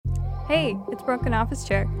Hey, it's Broken Office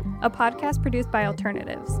Chair, a podcast produced by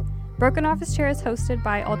Alternatives. Broken Office Chair is hosted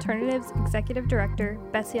by Alternatives Executive Director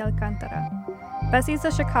Bessie Alcantara. Bessie is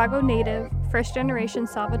a Chicago native, first-generation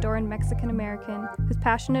Salvadoran Mexican-American who's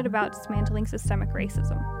passionate about dismantling systemic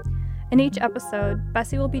racism. In each episode,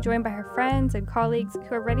 Bessie will be joined by her friends and colleagues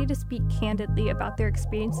who are ready to speak candidly about their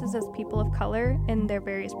experiences as people of color in their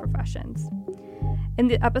various professions. In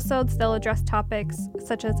the episodes, they'll address topics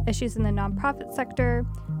such as issues in the nonprofit sector,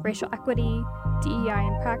 racial equity, DEI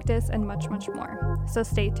in practice, and much, much more. So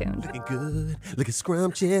stay tuned. Looking good, looking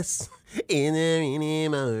scrumptious, in there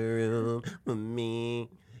in my room for me.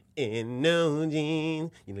 In no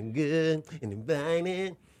jeans, you look good and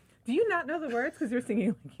inviting. Do you not know the words because you're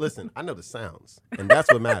singing? Listen, I know the sounds, and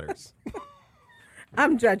that's what matters.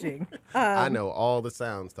 I'm judging. I know all the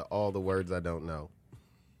sounds to all the words I don't know.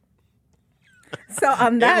 So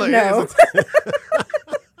on that note,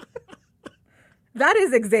 that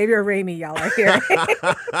is Xavier Ramey, y'all are hearing.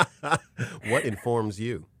 What informs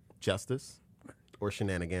you? Justice or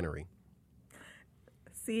shenaniganery?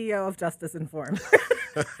 CEO of Justice Informed.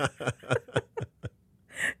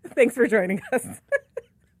 Thanks for joining us.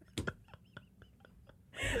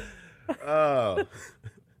 Oh,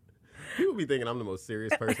 people be thinking I'm the most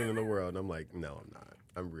serious person in the world, and I'm like, no, I'm not.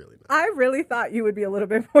 I'm really not. I really thought you would be a little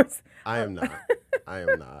bit more. I am not. I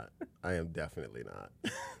am not. I am definitely not.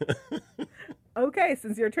 Okay,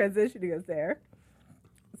 since you're transitioning us there.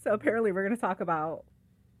 So apparently we're going to talk about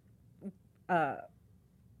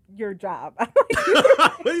your job.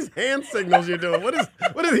 What are these hand signals you're doing? What is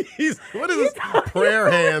this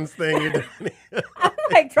prayer hands thing you're doing? I'm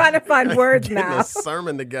like trying to find words Getting now. a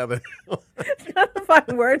sermon together. Trying to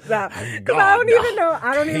find words now. Because I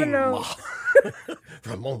don't even know.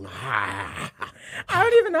 From on high. I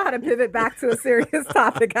don't even know how to pivot back to a serious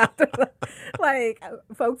topic after like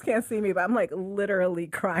folks can't see me, but I'm like literally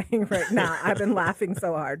crying right now. I've been laughing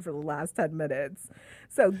so hard for the last 10 minutes.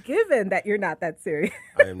 So given that you're not that serious.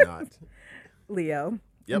 I am not. Leo.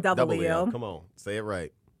 Yep, double Leo. Come on, say it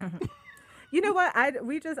right. Mm-hmm. You know what?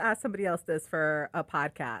 We just asked somebody else this for a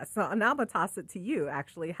podcast. So now I'm going to toss it to you,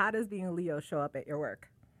 actually. How does being a Leo show up at your work?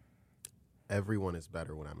 Everyone is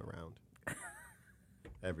better when I'm around.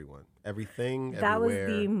 Everyone. Everything, that everywhere.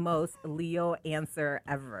 Was the most Leo answer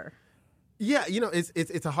ever. Yeah,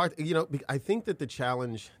 it's a hard, I think that the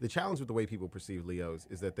challenge with the way people perceive Leos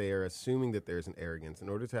is that they are assuming that there's an arrogance. In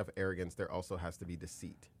order to have arrogance, there also has to be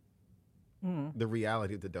deceit. Mm. The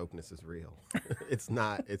reality of the dopeness is real. It's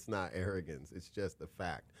not arrogance. It's just a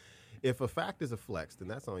fact. If a fact is a flex, then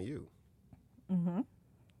that's on you. Mm-hmm.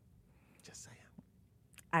 Just saying.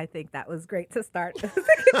 I think that was great to start.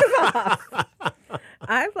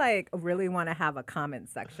 I really want to have a comment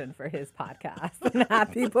section for his podcast and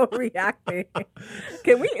have people reacting.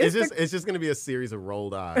 Can we? It's just going to be a series of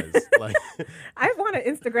rolled eyes. Like I want to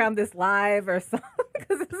Instagram this live or something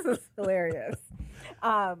because this is hilarious.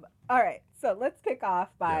 All right, so let's kick off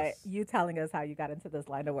by you telling us how you got into this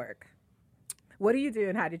line of work. What do you do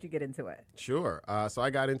and how did you get into it? Sure. So I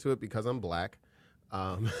got into it because I'm Black.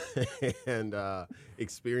 And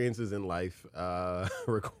experiences in life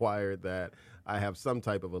required that I have some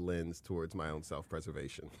type of a lens towards my own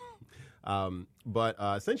self-preservation. But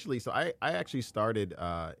essentially, so I actually started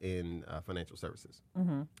in financial services.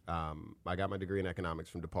 Mm-hmm. I got my degree in economics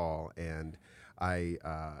from DePaul, and I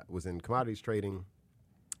was in commodities trading.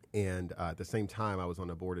 And at the same time, I was on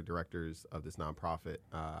the board of directors of this nonprofit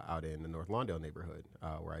out in the North Lawndale neighborhood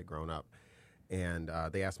where I'd grown up. And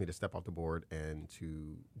they asked me to step off the board and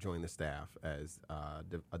to join the staff as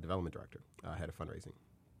a development director, head of fundraising.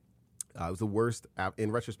 It was the worst,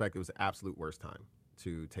 in retrospect, it was the absolute worst time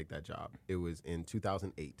to take that job. It was in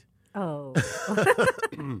 2008. Oh,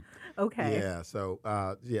 okay. Yeah, so,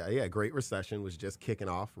 Great Recession was just kicking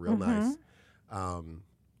off real nice.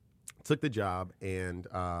 Took the job and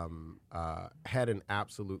had an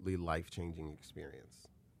absolutely life-changing experience.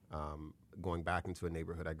 Going back into a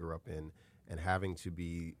neighborhood I grew up in, and having to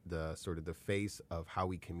be the sort of the face of how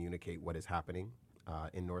we communicate what is happening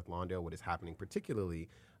in North Lawndale, what is happening particularly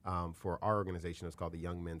for our organization. It's called the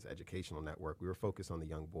Young Men's Educational Network. We were focused on the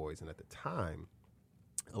young boys, and at the time,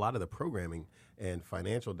 a lot of the programming and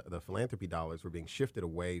the philanthropy dollars were being shifted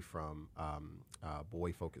away from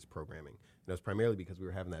boy-focused programming. And it was primarily because we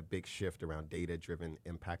were having that big shift around data-driven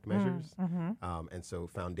impact measures. Mm-hmm. And so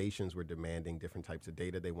foundations were demanding different types of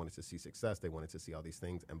data. They wanted to see success. They wanted to see all these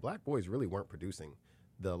things. And Black boys really weren't producing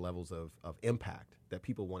the levels of impact that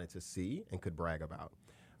people wanted to see and could brag about.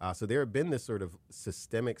 So there had been this sort of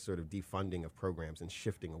systemic sort of defunding of programs and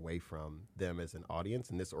shifting away from them as an audience.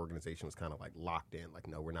 And this organization was kind of like locked in, like,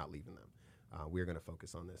 no, we're not leaving them. We're going to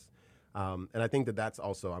focus on this. And I think that's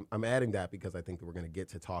also, I'm adding that because I think that we're going to get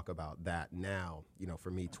to talk about that now,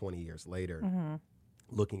 for me 20 years later,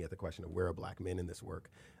 looking at the question of where are Black men in this work.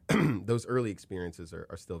 Those early experiences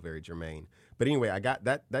are still very germane. But anyway, I got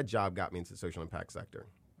that job got me into the social impact sector.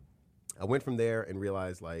 I went from there and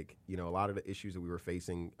realized, a lot of the issues that we were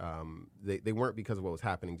facing, they weren't because of what was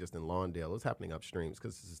happening just in Lawndale. It was happening upstream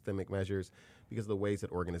because of systemic measures, because of the ways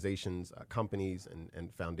that organizations, companies,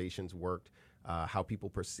 and foundations worked, how people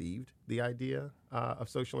perceived the idea of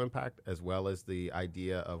social impact, as well as the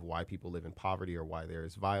idea of why people live in poverty or why there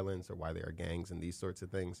is violence or why there are gangs and these sorts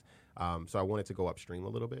of things. So I wanted to go upstream a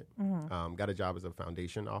little bit. Got a job as a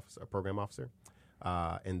foundation officer, a program officer.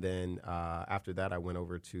 And then after that, I went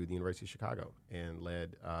over to the University of Chicago and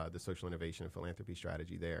led the social innovation and philanthropy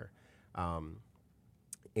strategy there.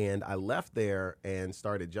 And I left there and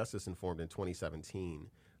started Justice Informed in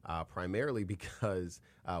 2017, primarily because,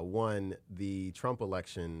 one, the Trump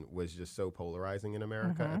election was just so polarizing in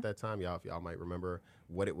America at that time. If y'all might remember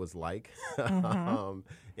what it was like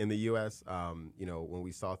in the U.S., when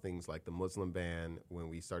we saw things like the Muslim ban, when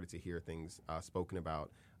we started to hear things spoken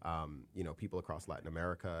about, people across Latin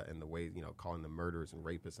America and the way, calling them murderers and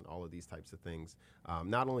rapists and all of these types of things.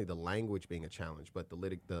 Not only the language being a challenge, but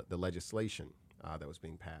the legislation that was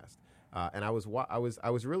being passed. And I was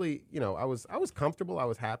really, I was comfortable. I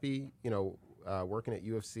was happy, working at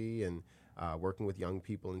UFC and working with young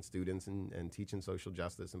people and students and teaching social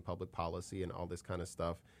justice and public policy and all this kind of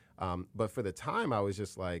stuff. But for the time, I was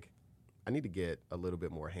just like, I need to get a little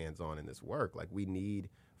bit more hands-on in this work. Like, we need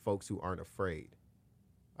folks who aren't afraid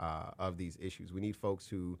of these issues. We need folks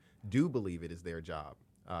who do believe it is their job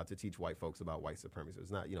to teach white folks about white supremacy. It's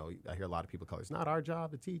not, I hear a lot of people call it, it's not our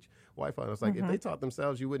job to teach white folks. It's like, if they taught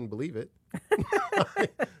themselves, you wouldn't believe it.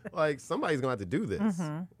 like somebody's going to have to do this.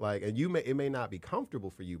 Like, and it may not be comfortable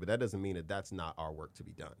for you, but that doesn't mean that that's not our work to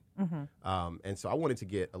be done. And so I wanted to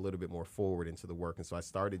get a little bit more forward into the work. And so I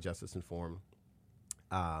started Justice Informed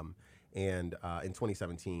in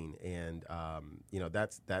 2017. And,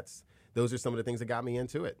 those are some of the things that got me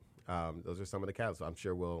into it. Those are some of the catalysts. So I'm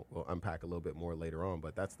sure we'll unpack a little bit more later on,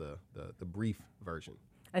 but that's the brief version.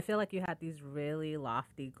 I feel like you had these really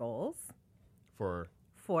lofty goals for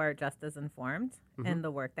Justice Informed and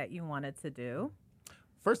the work that you wanted to do.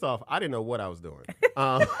 First off, I didn't know what I was doing.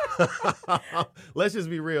 Let's just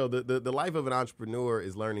be real. The life of an entrepreneur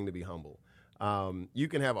is learning to be humble. You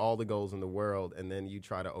can have all the goals in the world, and then you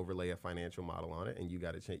try to overlay a financial model on it, and you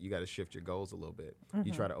got to shift your goals a little bit.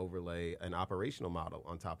 You try to overlay an operational model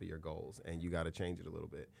on top of your goals, and you got to change it a little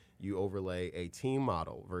bit. You overlay a team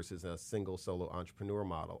model versus a single solo entrepreneur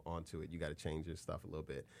model onto it. You got to change your stuff a little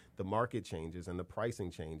bit. The market changes, and the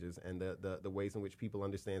pricing changes, and the ways in which people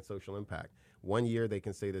understand social impact. One year they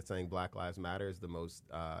can say that saying Black Lives Matter is the most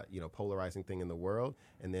polarizing thing in the world,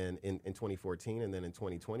 and then in 2014, and then in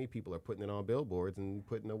 2020, people are putting it on billboards and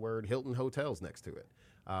putting the word Hilton Hotels next to it.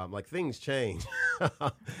 Like, things change.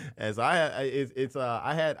 As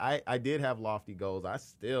I did have lofty goals. I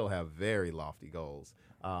still have very lofty goals.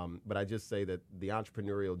 But I just say that the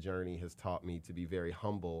entrepreneurial journey has taught me to be very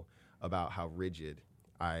humble about how rigid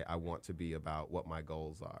I want to be about what my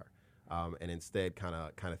goals are. And instead kind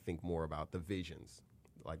of think more about the visions.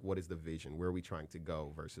 Like, what is the vision? Where are we trying to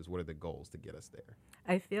go versus what are the goals to get us there?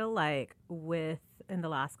 I feel like in the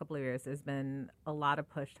last couple of years, there's been a lot of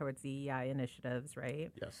push towards DEI initiatives,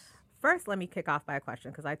 right? Yes. First, let me kick off by a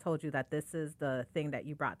question, because I told you that this is the thing that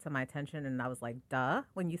you brought to my attention, and I was like, duh,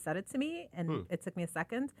 when you said it to me, and it took me a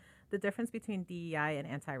second. The difference between DEI and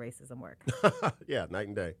anti-racism work. Yeah, night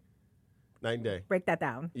and day. Night and day. Break that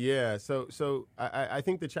down. Yeah, so I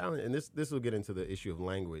think the challenge, and this will get into the issue of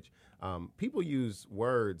language. People use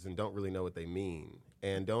words and don't really know what they mean,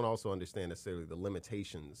 and don't also understand necessarily the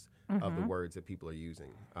limitations of the words that people are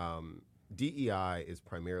using. DEI is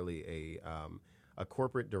primarily a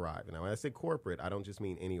corporate derived. And now, when I say corporate, I don't just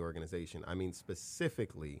mean any organization. I mean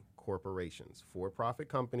specifically corporations, for-profit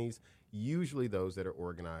companies, usually those that are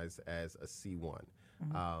organized as a C1.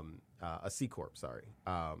 A C Corp, sorry.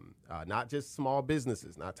 Not just small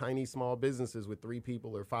businesses, not tiny small businesses with 3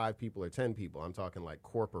 people or 5 people or 10 people. I'm talking like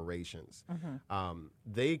corporations.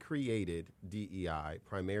 They created DEI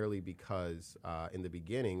primarily because in the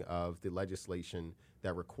beginning of the legislation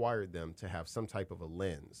that required them to have some type of a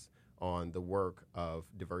lens on the work of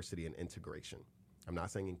diversity and integration. I'm not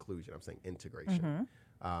saying inclusion, I'm saying integration.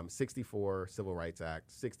 64 Civil Rights Act,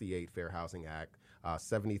 68 Fair Housing Act,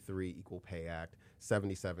 73 Equal Pay Act,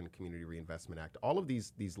 77 Community Reinvestment Act. All of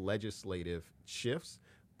these legislative shifts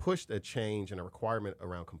pushed a change and a requirement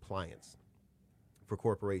around compliance for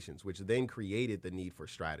corporations, which then created the need for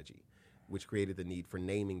strategy. which created the need for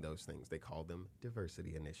naming those things. They called them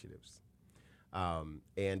diversity initiatives.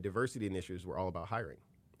 And diversity initiatives were all about hiring.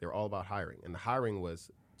 They were all about hiring. And the hiring was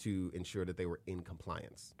to ensure that they were in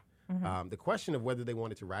compliance. The question of whether they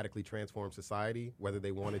wanted to radically transform society, whether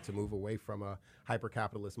they wanted to move away from a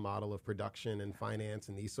hyper-capitalist model of production and finance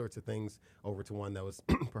and these sorts of things over to one that was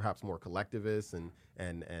perhaps more collectivist and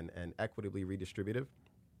equitably redistributive.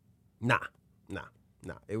 Nah.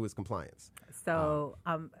 It was compliance. So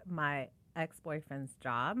my ex-boyfriend's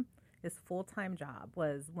job, his full-time job,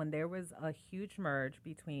 was when there was a huge merge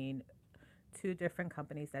between two different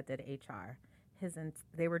companies that did HR.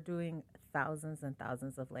 They were doing thousands and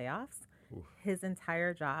thousands of layoffs. Oof. His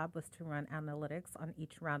entire job was to run analytics on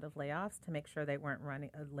each round of layoffs to make sure they weren't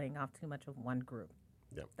laying off too much of one group.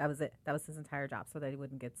 Yep. That was it. That was his entire job, so that he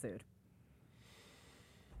wouldn't get sued.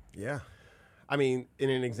 Yeah. I mean, in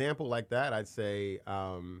an example like that, I'd say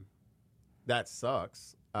that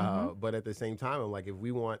sucks. But at the same time, I'm like,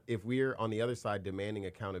 if we're on the other side demanding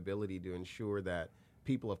accountability to ensure that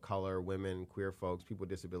people of color, women, queer folks, people with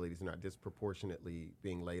disabilities are not disproportionately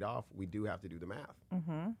being laid off, we do have to do the math.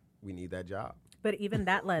 We need that job. But even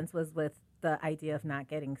that lens was with the idea of not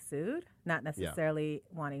getting sued, not necessarily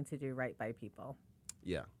wanting to do right by people.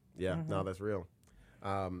 Yeah. No, that's real.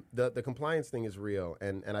 The compliance thing is real,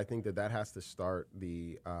 and I think that has to start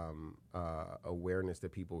the awareness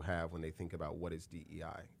that people have when they think about what is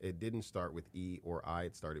DEI. It didn't start with E or I,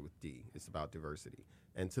 it started with D. It's about diversity.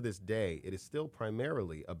 And to this day, it is still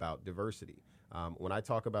primarily about diversity. When I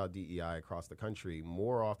talk about DEI across the country,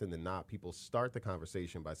 more often than not, people start the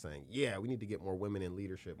conversation by saying, yeah, we need to get more women in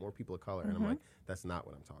leadership, more people of color. And I'm like, that's not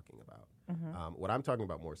what I'm talking about. What I'm talking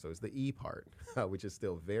about more so is the E part, which is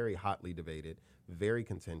still very hotly debated, very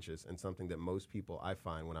contentious, and something that most people, I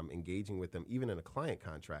find, when I'm engaging with them, even in a client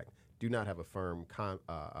contract, do not have a firm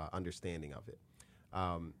understanding of it.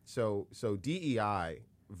 So DEI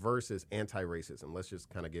versus anti-racism. Let's just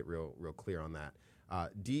kind of get real clear on that.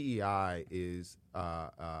 DEI is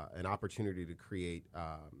an opportunity to create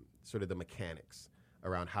sort of the mechanics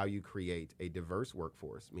around how you create a diverse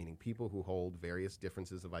workforce, meaning people who hold various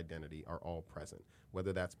differences of identity are all present,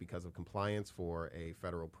 whether that's because of compliance for a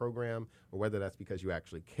federal program or whether that's because you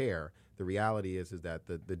actually care. The reality is that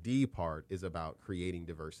the D part is about creating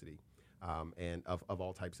diversity and of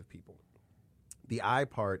all types of people. The I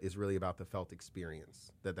part is really about the felt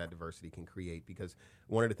experience that diversity can create, because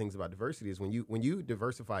one of the things about diversity is when you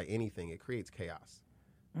diversify anything, it creates chaos.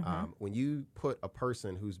 When you put a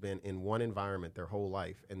person who's been in one environment their whole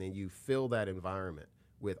life and then you fill that environment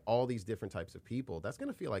with all these different types of people, that's going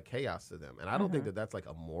to feel like chaos to them. And I don't think that that's like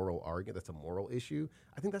a moral argument, that's a moral issue.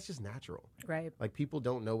 I think that's just natural. Right. Like, people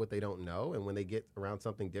don't know what they don't know, and when they get around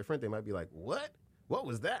something different, they might be like, what? What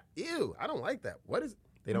was that? Ew, I don't like that. What is...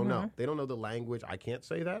 They don't know. They don't know the language. I can't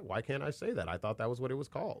say that. Why can't I say that? I thought that was what it was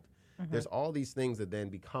called. There's all these things that then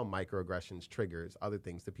become microaggressions, triggers, other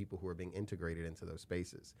things to people who are being integrated into those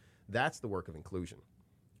spaces. That's the work of inclusion,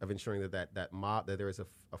 of ensuring that there is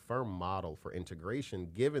a firm model for integration,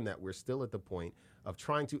 given that we're still at the point of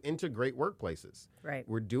trying to integrate workplaces. Right.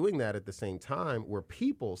 We're doing that at the same time where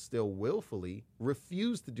people still willfully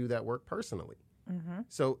refuse to do that work personally.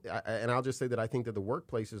 So, and I'll just say that I think that the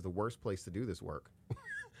workplace is the worst place to do this work.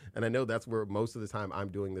 And I know that's where most of the time I'm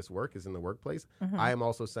doing this work is in the workplace. I am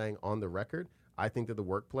also saying on the record, I think that the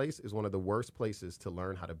workplace is one of the worst places to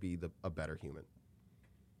learn how to be a better human.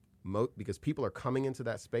 Because people are coming into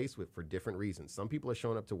that space for different reasons. Some people are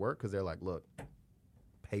showing up to work because they're like, look,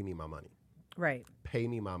 pay me my money. Right. Pay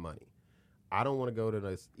me my money. I don't want to go to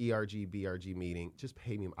this ERG, BRG meeting. Just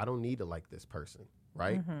pay me. I don't need to like this person.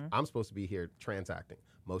 Right? I'm supposed to be here transacting.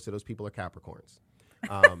 Most of those people are Capricorns.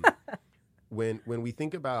 When we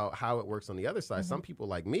think about how it works on the other side, some people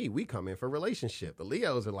like me, we come in for relationship. The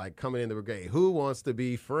Leos are like coming in the brigade. Who wants to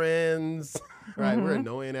be friends? Right? We're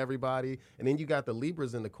annoying everybody. And then you got the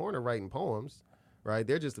Libras in the corner writing poems. Right?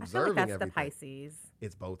 They're just observing I feel like that's everything. the Pisces.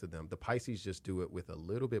 It's both of them. The Pisces just do it with a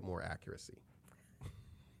little bit more accuracy.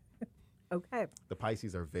 Okay. The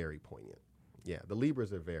Pisces are very poignant. Yeah. The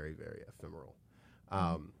Libras are very, very ephemeral.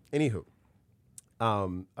 Anywho,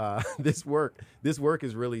 this work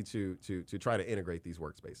is really to try to integrate these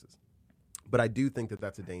workspaces. But I do think that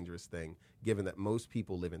that's a dangerous thing, given that most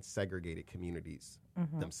people live in segregated communities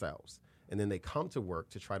themselves. And then they come to work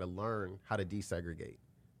to try to learn how to desegregate.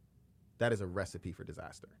 That is a recipe for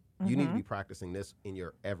disaster. You need to be practicing this in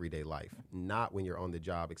your everyday life, not when you're on the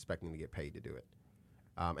job expecting to get paid to do it.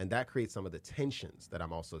 And that creates some of the tensions that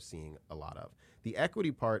I'm also seeing a lot of. The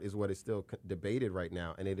equity part is what is still debated right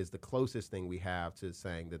now, and it is the closest thing we have to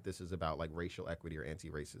saying that this is about like racial equity or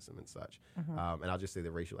anti-racism and such. And I'll just say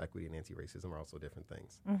that racial equity and anti-racism are also different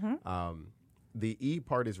things. The E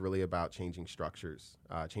part is really about changing structures,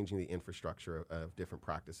 changing the infrastructure of different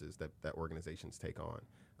practices that organizations take on.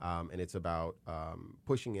 And it's about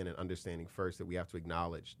pushing in and understanding first that we have to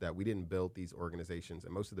acknowledge that we didn't build these organizations.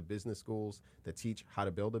 And most of the business schools that teach how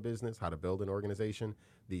to build a business, how to build an organization,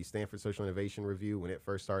 the Stanford Social Innovation Review, when it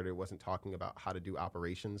first started, it wasn't talking about how to do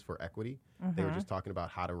operations for equity. They were just talking about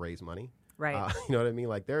how to raise money. Right. You know what I mean?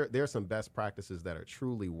 Like there are some best practices that are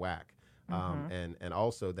truly whack. And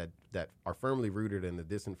also that are firmly rooted in the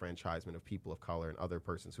disenfranchisement of people of color and other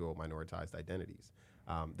persons who hold minoritized identities.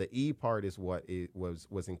 The E part is what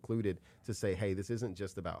was included to say, hey, this isn't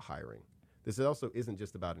just about hiring. This also isn't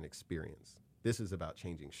just about an experience. This is about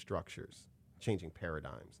changing structures, changing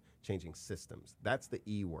paradigms, changing systems. That's the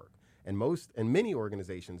E work. And many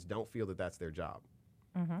organizations don't feel that that's their job.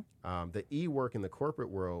 The E work in the corporate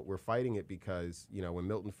world, we're fighting it because, when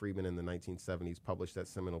Milton Friedman in the 1970s published that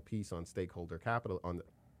seminal piece on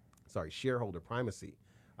shareholder primacy,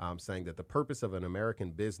 saying that the purpose of an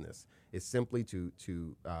American business is simply to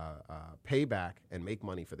pay back and make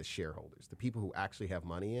money for the shareholders, the people who actually have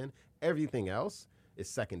money in. Everything else is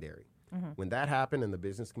secondary. When that happened and the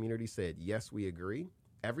business community said, yes, we agree,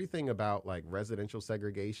 everything about like residential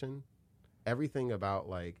segregation, everything about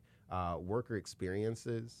like worker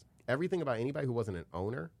experiences, everything about anybody who wasn't an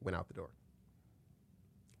owner went out the door.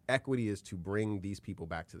 Equity is to bring these people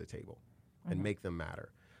back to the table and make them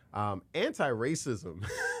matter. Anti-racism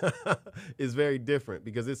is very different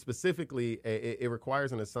because it specifically, it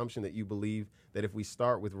requires an assumption that you believe that if we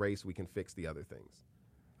start with race, we can fix the other things.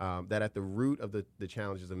 That at the root of the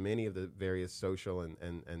challenges of many of the various social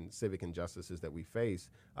and civic injustices that we face,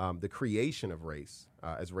 the creation of race,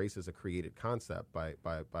 as race is a created concept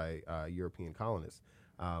by European colonists,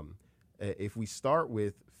 if we start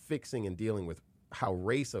with fixing and dealing with how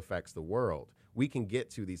race affects the world, we can get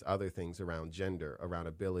to these other things around gender, around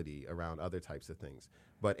ability, around other types of things.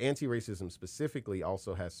 But anti-racism specifically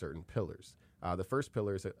also has certain pillars. The first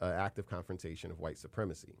pillar is an active confrontation of white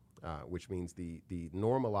supremacy, which means the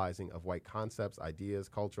normalizing of white concepts, ideas,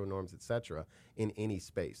 cultural norms, etc., in any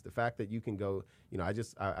space. The fact that you can go, I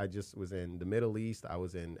just was in the Middle East. I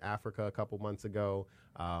was in Africa a couple months ago.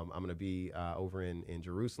 I'm going to be over in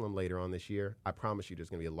Jerusalem later on this year. I promise you, there's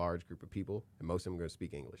going to be a large group of people, and most of them are going to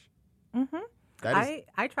speak English.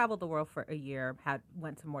 I traveled the world for a year,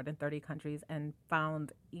 went to more than 30 countries, and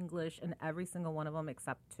found English in every single one of them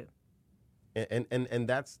except 2. And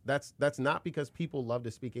that's not because people love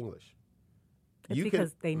to speak English. It's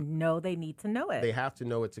because they know they need to know it. They have to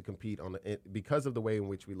know it to compete on it because of the way in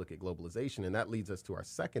which we look at globalization. And that leads us to our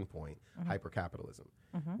second point, hypercapitalism.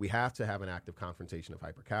 We have to have an active confrontation of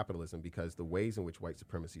hypercapitalism because the ways in which white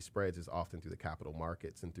supremacy spreads is often through the capital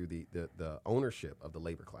markets and through the ownership of the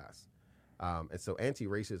labor class. And so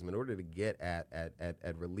anti-racism, in order to get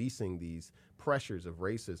at releasing these pressures of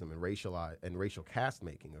racism and racial caste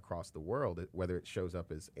making across the world, whether it shows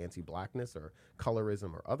up as anti-blackness or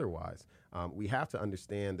colorism or otherwise, we have to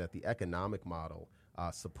understand that the economic model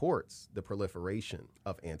supports the proliferation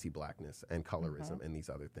of anti-blackness and colorism and these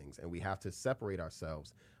other things. And we have to separate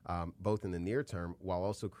ourselves both in the near term while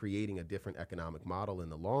also creating a different economic model in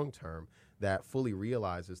the long term that fully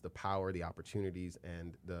realizes the power, the opportunities,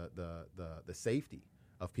 and the safety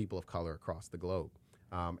of people of color across the globe.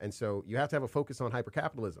 And so you have to have a focus on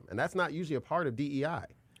hypercapitalism. And that's not usually a part of DEI.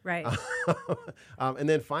 Right. And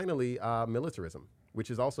then finally, militarism, which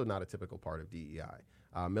is also not a typical part of DEI.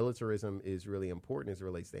 Militarism is really important as it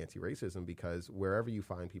relates to anti-racism because wherever you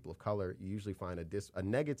find people of color, you usually find a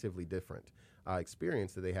negatively different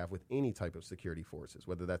experience that they have with any type of security forces,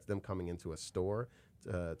 whether that's them coming into a store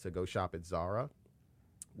to go shop at Zara,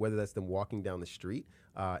 whether that's them walking down the street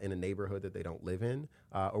in a neighborhood that they don't live in,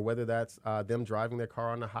 or whether that's them driving their car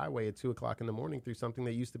on the highway at 2 o'clock in the morning through something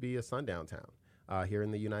that used to be a sundown town here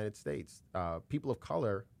in the United States. People of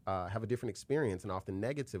color have a different experience, and often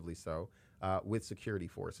negatively so, with security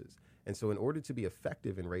forces. And so in order to be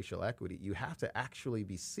effective in racial equity, you have to actually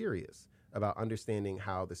be serious about understanding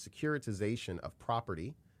how the securitization of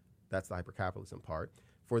property, that's the hypercapitalism part,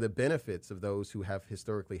 for the benefits of those who have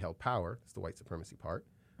historically held power, that's the white supremacy part,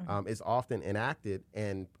 is often enacted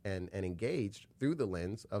and engaged through the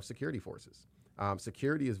lens of security forces.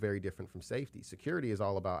 Security is very different from safety. Security is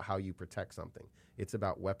all about how you protect something. It's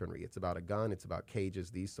about weaponry. It's about a gun. It's about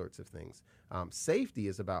cages, these sorts of things. Safety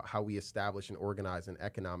is about how we establish and organize an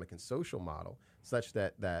economic and social model such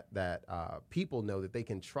that people know that they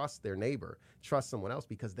can trust their neighbor, trust someone else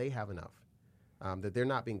because they have enough. That they're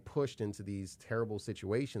not being pushed into these terrible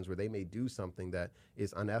situations where they may do something that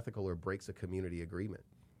is unethical or breaks a community agreement.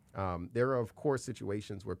 There are, of course,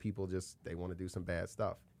 situations where people they want to do some bad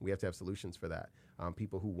stuff. We have to have solutions for that.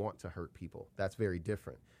 People who want to hurt people, that's very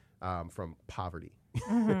different from poverty.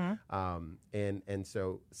 And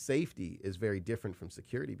so safety is very different from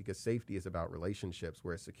security because safety is about relationships,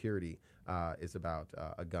 whereas security is about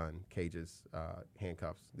a gun, cages,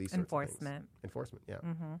 handcuffs, these sorts of things. Enforcement, yeah.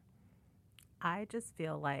 I just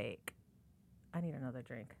feel like I need another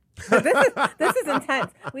drink. This is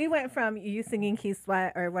intense. We went from you singing Key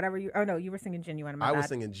Sweat or whatever you. Oh no, you were singing Genuine. I was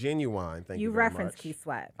singing Genuine. Thank you very much. You referenced Key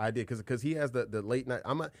Sweat. I did because he has the late night.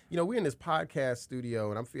 We're in this podcast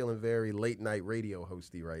studio and I'm feeling very late night radio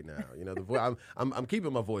hosty right now. The I'm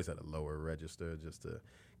keeping my voice at a lower register just to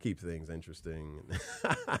keep things interesting.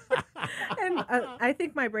 And I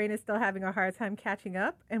think my brain is still having a hard time catching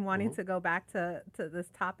up and wanting to go back to this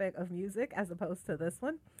topic of music as opposed to this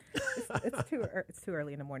one. It's too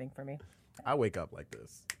early in the morning for me. I wake up like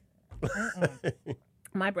this.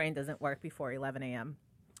 My brain doesn't work before 11 a.m.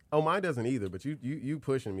 Oh, mine doesn't either. But you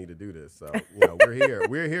pushing me to do this, so we're here.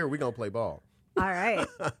 We're here. We're gonna play ball. All right.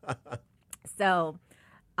 So,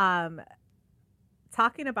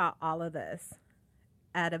 talking about all of this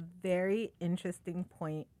at a very interesting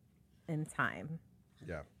point in time.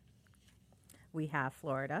 Yeah. We have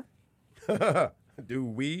Florida. Do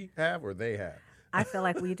we have or they have? I feel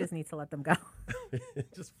like we just need to let them go.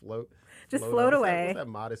 Just float. Just float away. What's that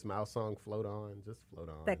Modest Mouse song, Float On? Just float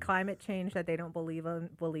on. That climate change that they don't believe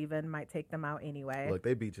in might take them out anyway. Look,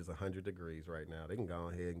 their beach is 100 degrees right now. They can go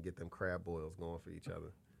ahead and get them crab boils going for each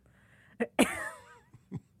other.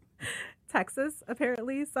 Texas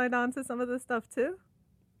apparently signed on to some of this stuff too.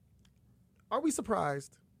 Are we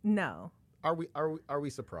surprised? No. Are we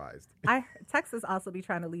surprised? Texas also be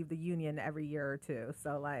trying to leave the union every year or two.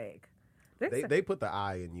 So like they put the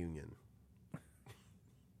I in union.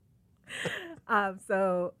 And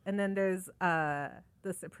then there's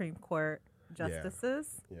the Supreme Court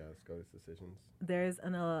justices. Yeah, SCOTUS decisions. There's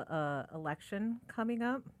an election coming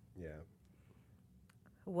up. Yeah.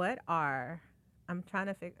 I'm trying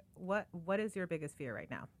to figure what is your biggest fear right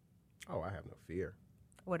now? Oh, I have no fear.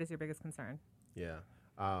 What is your biggest concern? Yeah.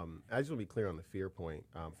 I just want to be clear on the fear point.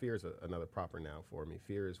 Fear is another proper noun for me.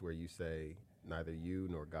 Fear is where you say neither you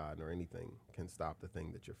nor God nor anything can stop the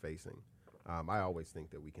thing that you're facing. I always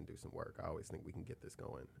think that we can do some work. I always think we can get this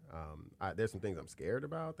going. There's some things I'm scared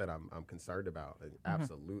about that I'm concerned about.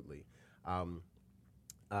 Absolutely.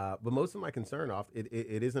 But most of my concern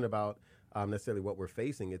it isn't about necessarily what we're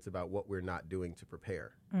facing. It's about what we're not doing to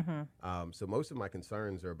prepare. So most of my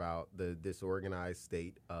concerns are about the disorganized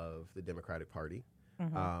state of the Democratic Party.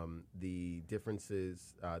 The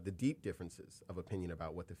differences, the deep differences of opinion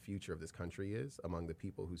about what the future of this country is among the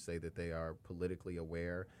people who say that they are politically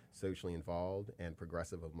aware, socially involved, and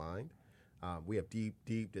progressive of mind. We have deep,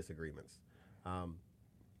 deep disagreements. I'm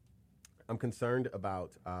concerned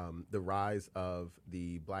about the rise of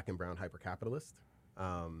the black and brown hypercapitalist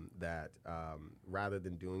that rather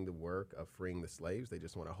than doing the work of freeing the slaves, they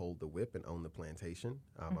just want to hold the whip and own the plantation.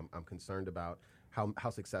 I'm concerned about how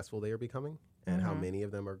successful they are becoming and how many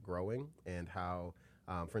of them are growing and how,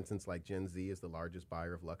 for instance, like Gen Z is the largest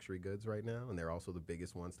buyer of luxury goods right now, and they're also the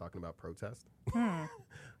biggest ones talking about protest.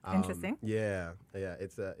 Interesting. Yeah.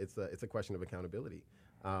 It's a question of accountability.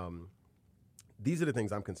 These are the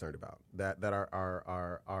things I'm concerned about. That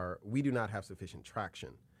are we do not have sufficient traction,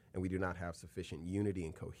 and we do not have sufficient unity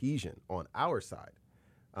and cohesion on our side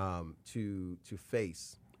to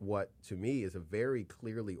face what to me is a very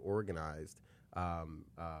clearly organized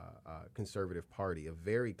conservative party, a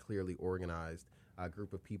very clearly organized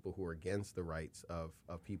group of people who are against the rights of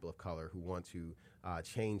people of color, who want to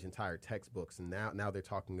change entire textbooks. And now they're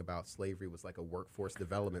talking about slavery was like a workforce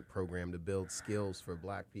development program to build skills for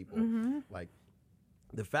black people. Like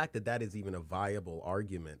the fact that is even a viable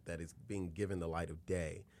argument that is being given the light of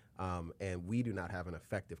day. And we do not have an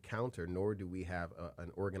effective counter, nor do we have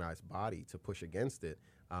an organized body to push against it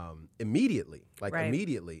immediately.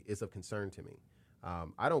 Immediately is of concern to me.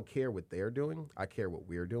 I don't care what they're doing. I care what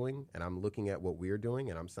we're doing. And I'm looking at what we're doing,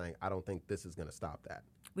 and I'm saying, I don't think this is going to stop that.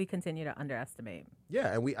 We continue to underestimate.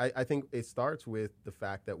 Yeah, and I think it starts with the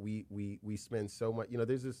fact that we spend so much.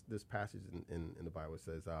 There's this passage in the Bible that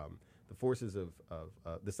says the forces of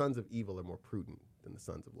the sons of evil are more prudent than the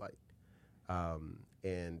sons of light.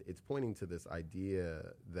 And it's pointing to this idea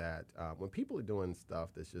that when people are doing stuff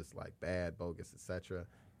that's just like bad, bogus, etc.,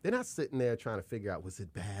 they're not sitting there trying to figure out, was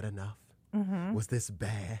it bad enough? Mm-hmm. Was this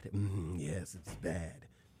bad? Yes, it's bad.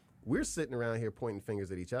 We're sitting around here pointing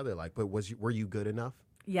fingers at each other like, but were you good enough?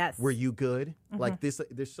 Yes. Were you good? Like this,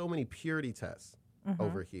 there's so many purity tests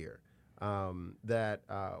over here that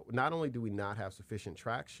not only do we not have sufficient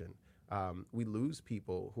traction, we lose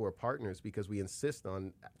people who are partners because we insist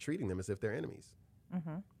on treating them as if they're enemies.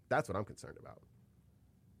 That's what I'm concerned about.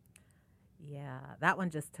 Yeah, that one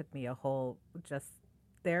just took me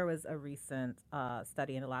there was a recent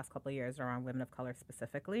study in the last couple of years around women of color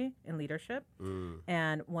specifically in leadership.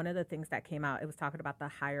 And one of the things that came out, it was talking about the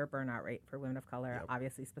higher burnout rate for women of color,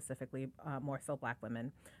 obviously specifically more so Black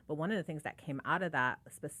women. But one of the things that came out of that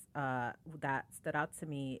that stood out to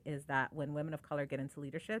me is that when women of color get into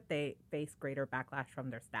leadership, they face greater backlash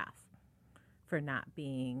from their staff for not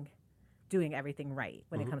doing everything right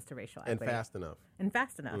when it comes to racial equity. And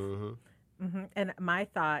fast enough. And my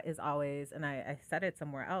thought is always, and I said it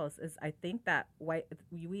somewhere else, is I think that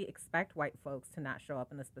we expect white folks to not show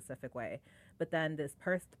up in a specific way. But then this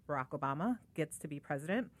person, Barack Obama, gets to be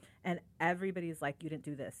president, and everybody's like, you didn't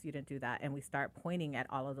do this, you didn't do that. And we start pointing at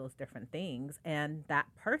all of those different things. And that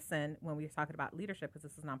person, when we were talking about leadership, because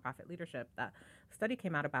this is nonprofit leadership, that study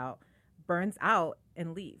came out about, burns out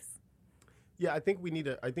and leaves. Yeah, I think we need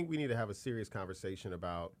to have a serious conversation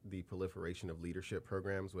about the proliferation of leadership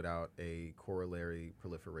programs without a corollary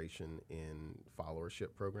proliferation in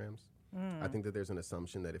followership programs. I think that there's an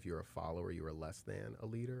assumption that if you're a follower, you are less than a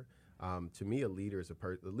leader. To me, a leader is a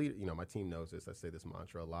leader. You know, my team knows this. I say this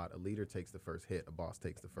mantra a lot. A leader takes the first hit. A boss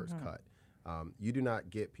takes the first cut. You do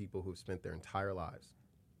not get people who've spent their entire lives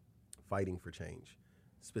fighting for change,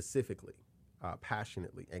 specifically,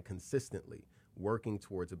 passionately, and consistently, working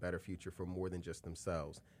towards a better future for more than just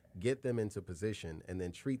themselves, get them into position, and then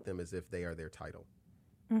treat them as if they are their title.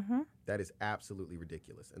 That is absolutely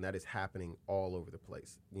ridiculous, and that is happening all over the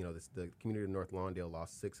place. You know, the community of North Lawndale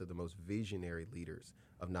lost 6 of the most visionary leaders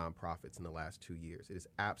of nonprofits in the last 2 years. It is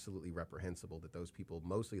absolutely reprehensible that those people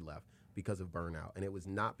mostly left because of burnout, and it was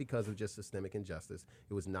not because of just systemic injustice.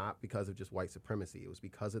 It was not because of just white supremacy. It was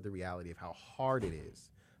because of the reality of how hard it is,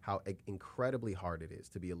 how incredibly hard it is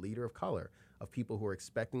to be a leader of color, of people who are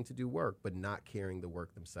expecting to do work but not carrying the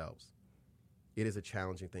work themselves. It is a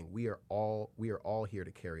challenging thing. We are all here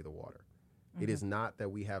to carry the water. It is not that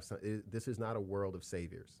we have this is not a world of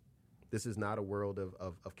saviors. This is not a world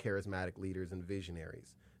of charismatic leaders and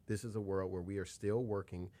visionaries. This is a world where we are still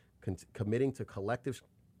working, committing to collective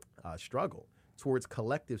struggle towards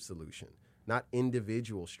collective solution, not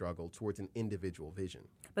individual struggle towards an individual vision.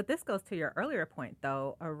 But this goes to your earlier point,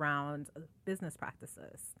 though, around business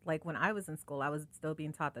practices. Like when I was in school, I was still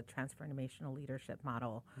being taught the transformational leadership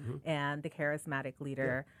model and the charismatic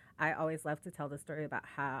leader. Yeah. I always love to tell the story about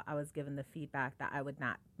how I was given the feedback that I would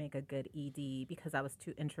not make a good ED because I was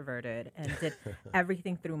too introverted and did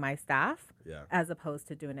everything through my staff as opposed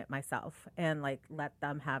to doing it myself, and like let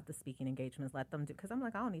them have the speaking engagements, let them do, because I'm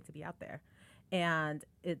like, I don't need to be out there. And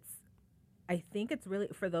I think it's really,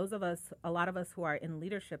 for those of us, a lot of us who are in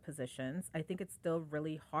leadership positions, I think it's still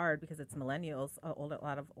really hard because it's millennials, a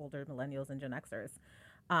lot of older millennials and Gen Xers.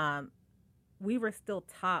 We were still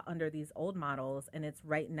taught under these old models, and it's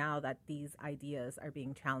right now that these ideas are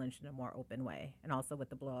being challenged in a more open way, and also with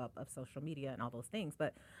the blow up of social media and all those things.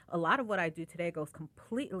 But a lot of what I do today goes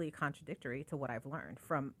completely contradictory to what I've learned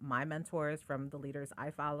from my mentors, from the leaders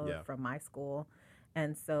I followed, from my school.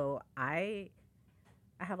 And so I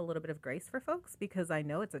have a little bit of grace for folks because I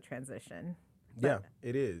know it's a transition. Yeah,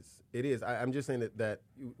 it is. It is. I'm just saying that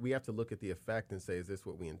we have to look at the effect and say, is this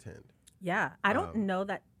what we intend? Yeah. I don't know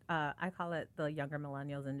that, I call it the younger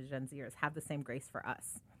millennials and the Gen Zers have the same grace for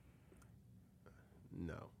us.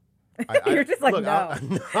 No. You're just like, look, no.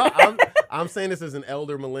 I'm saying this as an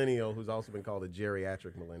elder millennial who's also been called a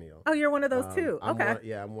geriatric millennial. Oh, you're one of those too.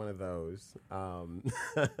 Okay. I'm one of those.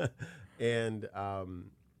 And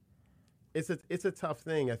it's a tough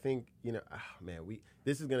thing. I think, you know,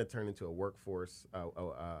 this is going to turn into a workforce,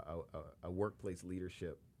 a workplace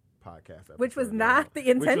leadership podcast episode, which was not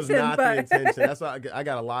the intention. Which was not the intention. That's why I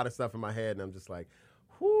got a lot of stuff in my head, and I'm just like,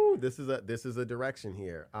 whoo, this is a direction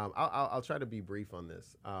here. I'll try to be brief on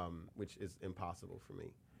this, which is impossible for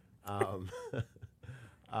me.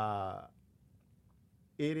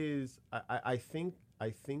 It is. I think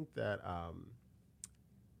that.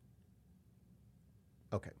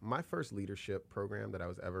 Okay, my first leadership program that I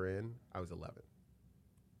was ever in, I was 11.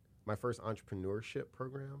 My first entrepreneurship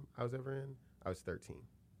program I was ever in, I was 13.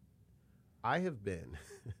 I have been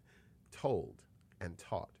told and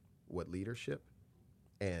taught what leadership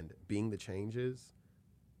and being the changes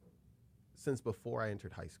since before I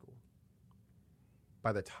entered high school.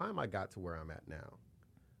 By the time I got to where I'm at now,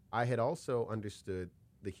 I had also understood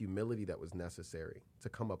the humility that was necessary to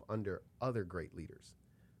come up under other great leaders.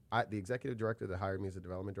 The executive director that hired me as a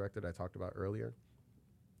development director that I talked about earlier,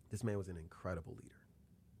 this man was an incredible leader,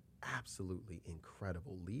 absolutely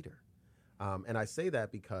incredible leader. And I say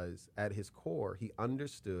that because at his core, he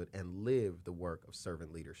understood and lived the work of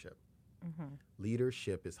servant leadership. Mm-hmm.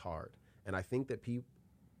 Leadership is hard. And I think that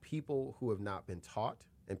people who have not been taught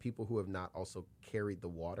and people who have not also carried the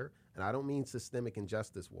water, and I don't mean systemic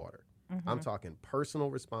injustice water, I'm talking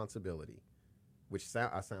personal responsibility, which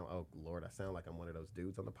I sound like I'm one of those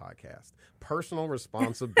dudes on the podcast. Personal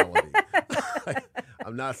responsibility.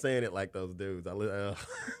 I'm not saying it like those dudes.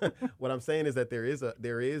 What I'm saying is that there is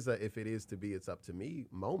a if it is to be, it's up to me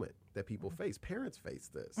moment that people face. Parents face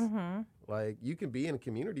this. Mm-hmm. Like, you can be in a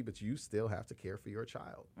community, but you still have to care for your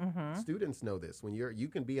child. Mm-hmm. Students know this. When you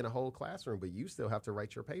can be in a whole classroom, but you still have to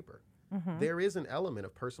write your paper. Mm-hmm. There is an element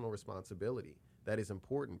of personal responsibility that is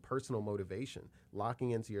important. Personal motivation,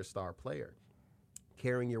 locking into your star player,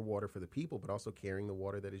 carrying your water for the people, but also carrying the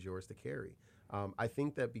water that is yours to carry. I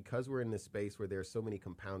think that because we're in this space where there are so many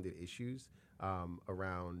compounded issues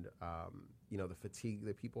around, the fatigue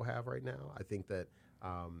that people have right now, I think that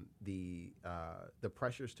the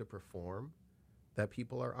pressures to perform that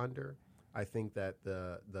people are under, I think that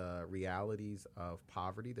the realities of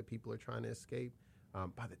poverty that people are trying to escape,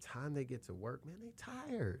 by the time they get to work, man, they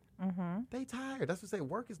tired. Mm-hmm. They tired. That's what I say.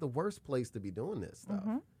 Work is the worst place to be doing this stuff.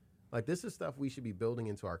 Mm-hmm. Like, this is stuff we should be building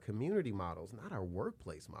into our community models, not our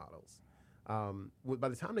workplace models. By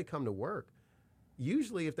the time they come to work,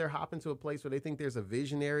 usually if they're hopping to a place where they think there's a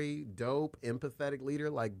visionary, dope, empathetic leader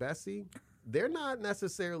like Bessie, they're not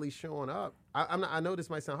necessarily showing up. I know this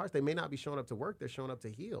might sound harsh. They may not be showing up to work. They're showing up to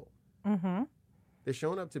heal. Mm-hmm. They're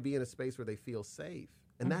showing up to be in a space where they feel safe.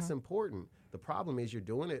 And that's important. The problem is you're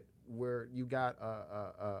doing it where you got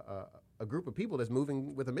a group of people that's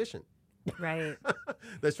moving with a mission. Right.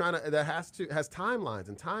 that has timelines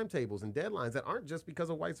and timetables and deadlines that aren't just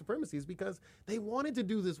because of white supremacy. It's because they wanted to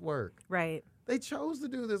do this work. Right. They chose to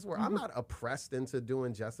do this work. Mm-hmm. I'm not oppressed into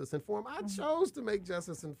doing Justice Informed. I chose to make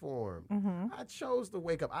Justice Informed. Mm-hmm. I chose to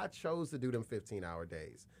wake up. I chose to do them 15-hour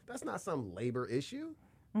days. That's not some labor issue.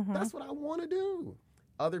 Mm-hmm. That's what I want to do.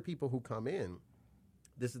 Other people who come in,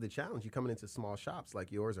 this is the challenge. You're coming into small shops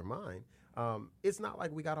like yours or mine. It's not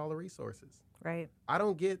like we got all the resources. Right. I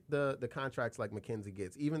don't get the contracts like McKinsey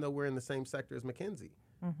gets, even though we're in the same sector as McKinsey.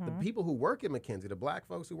 Mm-hmm. The people who work at McKinsey, the black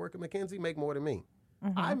folks who work at McKinsey, make more than me.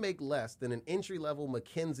 Mm-hmm. I make less than an entry-level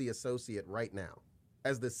McKinsey associate right now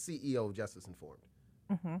as the CEO of Justice Informed.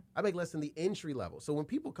 Mm-hmm. I make less than the entry level. So when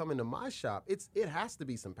people come into my shop, it has to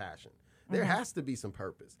be some passion. There has to be some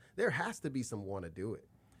purpose. There has to be some want to do it.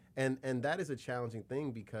 And that is a challenging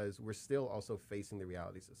thing because we're still also facing the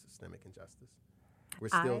realities of systemic injustice. We're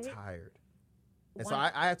still tired. And so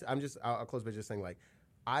I'll close by just saying, like,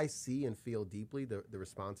 I see and feel deeply the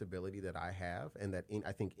responsibility that I have, and that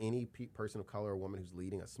I think any person of color or woman who's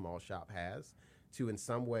leading a small shop has to in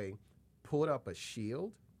some way put up a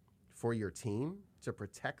shield for your team to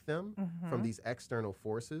protect them from these external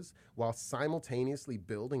forces while simultaneously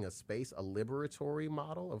building a space, a liberatory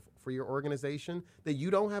model for your organization that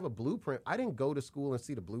you don't have a blueprint. I didn't go to school and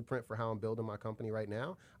see the blueprint for how I'm building my company right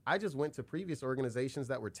now. I just went to previous organizations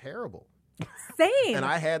that were terrible. Same. And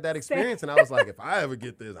I had that experience, and I was like, if I ever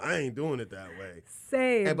get this, I ain't doing it that way.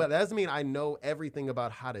 Same. But that doesn't mean I know everything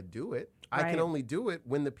about how to do it. Right. I can only do it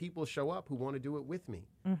when the people show up who want to do it with me.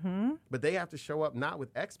 Mm-hmm. But they have to show up not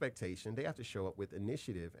with expectation. They have to show up with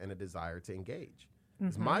initiative and a desire to engage.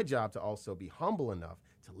 It's my job to also be humble enough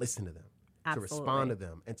to listen to them, to respond to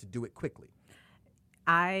them, and to do it quickly.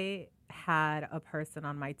 I had a person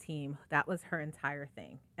on my team, that was her entire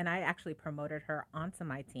thing. And I actually promoted her onto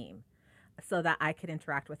my team so that I could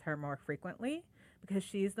interact with her more frequently, because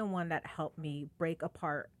she's the one that helped me break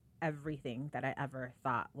apart everything that I ever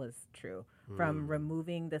thought was true. From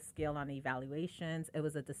removing the scale on evaluations, it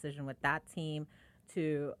was a decision with that team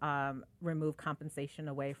to remove compensation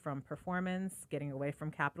away from performance, getting away from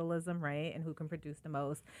capitalism, right, and who can produce the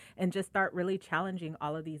most, and just start really challenging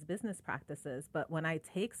all of these business practices. But when I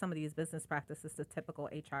take some of these business practices to typical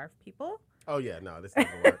HR people, oh yeah, no, this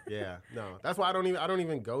doesn't work. Yeah, no, that's why I don't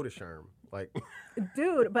even go to SHRM. Like,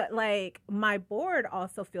 dude, but like my board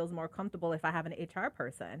also feels more comfortable if I have an HR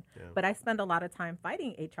person. Yeah. But I spend a lot of time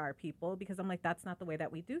fighting HR people because I'm like, that's not the way that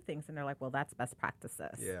we do things. And they're like, well, that's best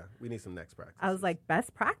practices. Yeah, we need some next practices. I was like,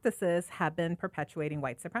 best practices have been perpetuating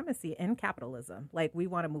white supremacy and capitalism. Like, we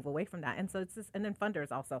want to move away from that. And so it's just, and then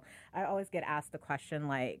funders also. I always get asked the question,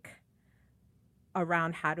 like,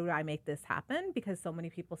 around how do I make this happen, because so many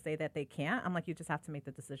people say that they can't. I'm like, you just have to make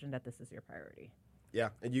the decision that this is your priority. Yeah,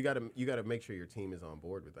 and you got to make sure your team is on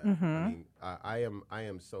board with that. Mm-hmm. I mean, I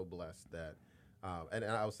am so blessed that, and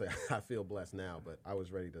I'll say I feel blessed now, but I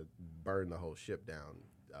was ready to burn the whole ship down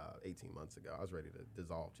 18 months ago. I was ready to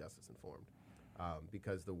dissolve Justice Informed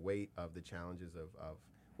because the weight of the challenges of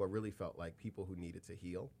what really felt like people who needed to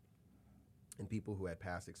heal and people who had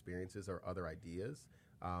past experiences or other ideas,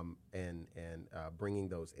 and bringing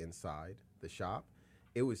those inside the shop,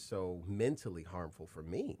 it was so mentally harmful for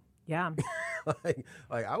me. Yeah. like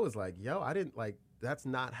I was like, yo, I didn't like, that's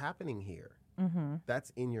not happening here. Mm-hmm.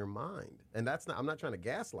 That's in your mind. And that's not, I'm not trying to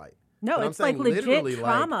gaslight. No, but it's like legit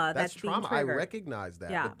trauma like, that's trauma. being triggered. I recognize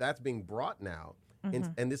that, Yeah. but that's being brought now.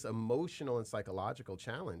 Mm-hmm. And this emotional and psychological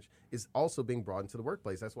challenge is also being brought into the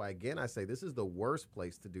workplace. That's why, again, I say this is the worst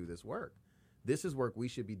place to do this work. This is work we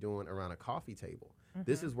should be doing around a coffee table. Mm-hmm.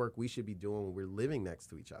 This is work we should be doing when we're living next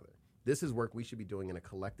to each other. This is work we should be doing in a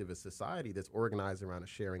collectivist society that's organized around a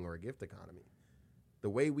sharing or a gift economy. The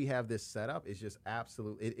way we have this set up is just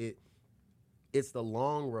absolute. It's the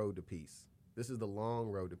long road to peace. This is the long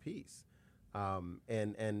road to peace.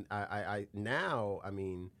 And I now, I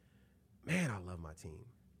mean, man, I love my team.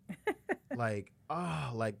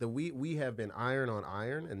 We have been iron on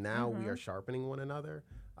iron, and now we are sharpening one another.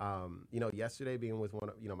 Yesterday being with one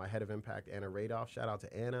of, my head of impact, Anna Radoff, shout out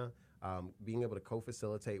to Anna, being able to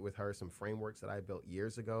co-facilitate with her some frameworks that I built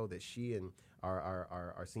years ago that she and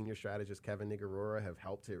our senior strategist, Kevin Nigarura, have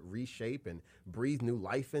helped to reshape and breathe new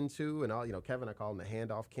life into. And all, Kevin, I call him the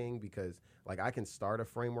handoff king because I can start a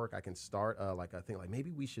framework. I can start a thing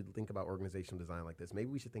maybe we should think about organizational design like this. Maybe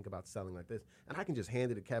we should think about selling like this. And I can just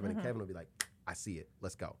hand it to Kevin and Kevin will be like, I see it.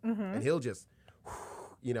 Let's go. And he'll just,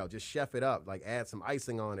 just chef it up, add some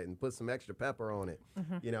icing on it and put some extra pepper on it.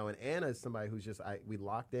 And Anna is somebody who's just, we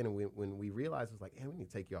locked in, and when we realized, it was like, we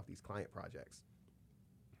need to take you off these client projects.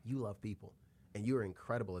 You love people and you're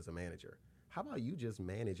incredible as a manager. How about you just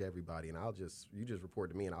manage everybody and you just report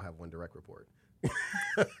to me and I'll have one direct report.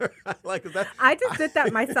 I just did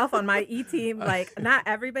that myself on my E-team. Not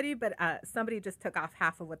everybody, but somebody just took off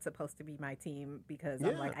half of what's supposed to be my team because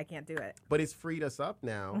I'm like, I can't do it. But it's freed us up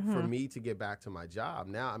now for me to get back to my job.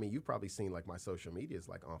 Now, I mean, you've probably seen my social media is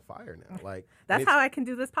on fire now. That's how I can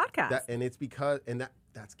do this podcast. And it's because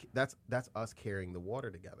that's us carrying the water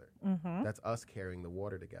together. That's us carrying the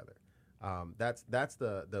water together. That's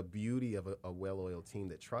the beauty of a well-oiled team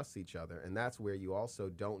that trusts each other, and that's where you also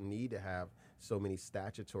don't need to have so many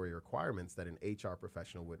statutory requirements that an HR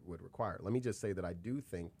professional would require. Let me just say that I do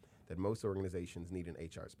think that most organizations need an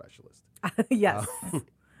HR specialist. Yes.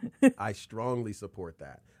 I strongly support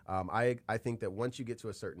that. I think that once you get to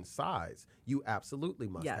a certain size, you absolutely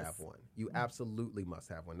must have one. You absolutely must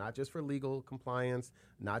have one, not just for legal compliance,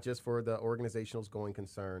 not just for the organizational's going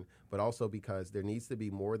concern, but also because there needs to be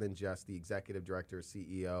more than just the executive director,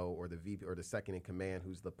 CEO, or the VP, or the second in command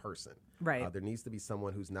who's the person. Right. There needs to be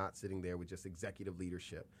someone who's not sitting there with just executive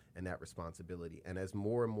leadership and that responsibility. And as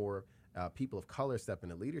more and more people of color step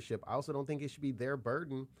into leadership, I also don't think it should be their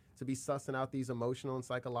burden to be sussing out these emotional and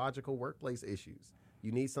psychological workplace issues.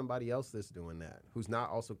 You need somebody else that's doing that, who's not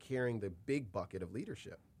also carrying the big bucket of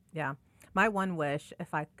leadership. Yeah. My one wish,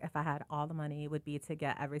 if I had all the money, would be to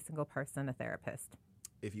get every single person a therapist.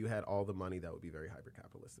 If you had all the money, that would be very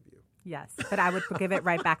hypercapitalist of you. Yes, but I would give it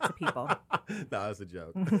right back to people. No, that's a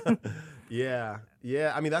joke. Yeah.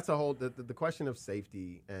 I mean, that's a whole, the question of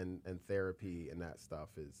safety and therapy and that stuff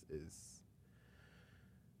is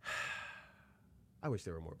I wish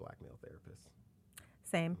there were more black male therapists.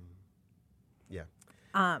 Same. Yeah.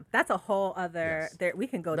 That's a whole other. Yes. We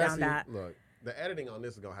can go Bessie, down that. Look, the editing on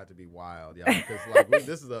this is gonna have to be wild, y'all, because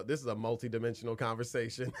this is a multi-dimensional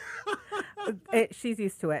conversation. She's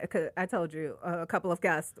used to it. 'Cause I told you a couple of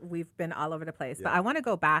guests. We've been all over the place, but I want to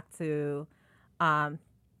go back to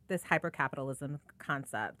this hypercapitalism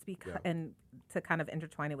concept and to kind of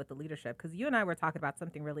intertwine it with the leadership, because you and I were talking about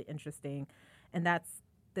something really interesting, and that's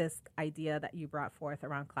this idea that you brought forth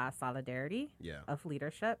around class solidarity of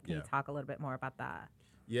leadership. Can you talk a little bit more about that?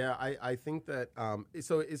 Yeah, I think that,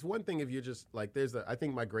 so it's one thing if you're just I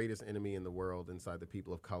think my greatest enemy in the world inside the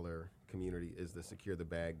people of color community is the secure the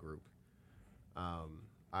bag group.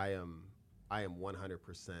 I am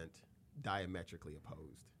 100% diametrically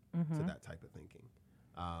opposed to that type of thinking.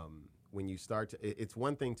 When you start to, it's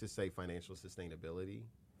one thing to say financial sustainability,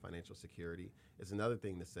 financial security. It's another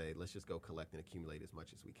thing to say, let's just go collect and accumulate as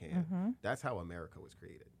much as we can. That's how America was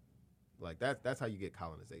created. That's how you get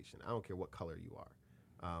colonization. I don't care what color you are.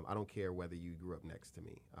 I don't care whether you grew up next to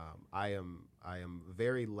me. I am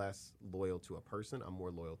very less loyal to a person. I'm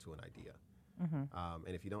more loyal to an idea.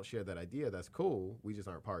 And if you don't share that idea, that's cool. We just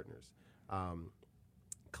aren't partners.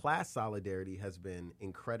 Class solidarity has been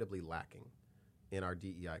incredibly lacking in our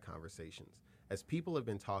DEI conversations. As people have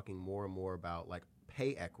been talking more and more about like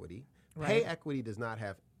pay equity, pay equity does not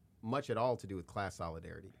have much at all to do with class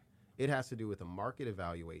solidarity. It has to do with a market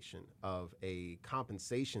evaluation of a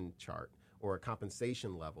compensation chart or a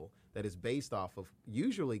compensation level that is based off of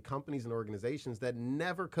usually companies and organizations that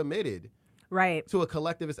never committed to a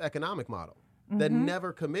collectivist economic model, that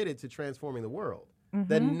never committed to transforming the world,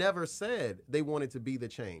 that never said they wanted to be the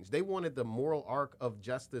change. They wanted the moral arc of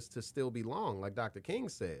justice to still be long, like Dr. King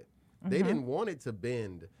said. They didn't want it to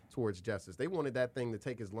bend towards justice. They wanted that thing to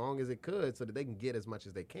take as long as it could so that they can get as much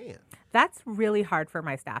as they can. That's really hard for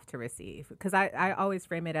my staff to receive because I always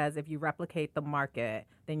frame it as if you replicate the market,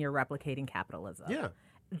 then you're replicating capitalism. Yeah.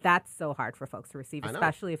 That's so hard for folks to receive,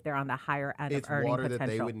 especially if they're on the higher end of earning potential. It's water that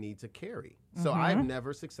they would need to carry. So I've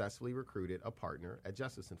never successfully recruited a partner at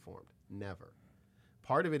Justice Informed. Never.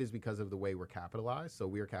 Part of it is because of the way we're capitalized. So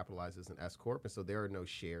we are capitalized as an S corp, and so there are no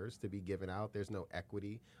shares to be given out. There's no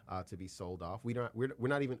equity to be sold off. We're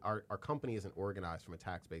not even our company isn't organized from a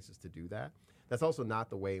tax basis to do that. That's also not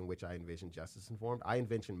the way in which I envision Justice Informed. I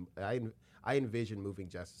envision moving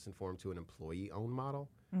Justice Informed to an employee-owned model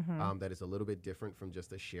that is a little bit different from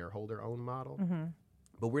just a shareholder-owned model.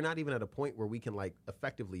 But we're not even at a point where we can like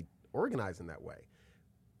effectively organize in that way.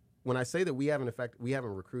 When I say that we haven't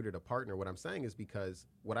recruited a partner, what I'm saying is because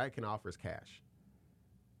what I can offer is cash.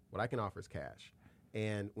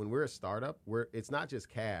 And when we're a startup, it's not just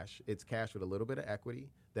cash, it's cash with a little bit of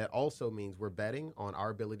equity. That also means we're betting on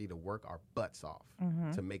our ability to work our butts off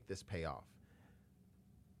to make this pay off.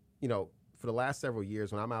 You know, for the last several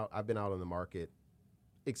years when I've been out on the market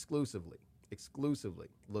exclusively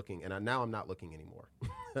looking, and now I'm not looking anymore.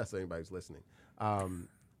 That's anybody who's listening.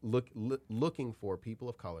 Looking for people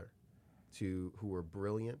of color who were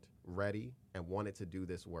brilliant, ready, and wanted to do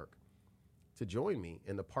this work to join me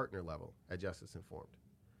in the partner level at Justice Informed.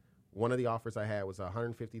 One of the offers I had was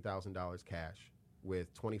 $150,000 cash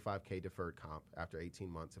with $25K deferred comp after 18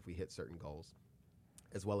 months if we hit certain goals,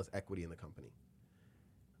 as well as equity in the company.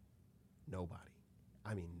 Nobody,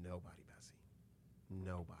 Bessie.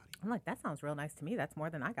 Nobody. I'm like, that sounds real nice to me. That's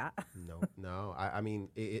more than I got. No. I mean,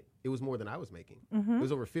 it was more than I was making. It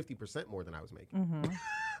was over 50% more than I was making.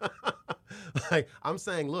 Like, I'm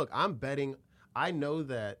saying, look, I'm betting. I know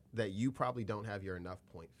that you probably don't have your enough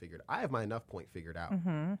point figured. I have my enough point figured out.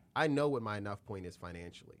 I know what my enough point is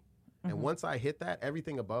financially. And once I hit that,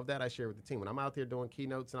 everything above that I share with the team. When I'm out there doing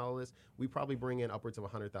keynotes and all this, we probably bring in upwards of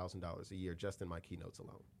 $100,000 a year just in my keynotes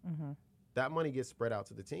alone. That money gets spread out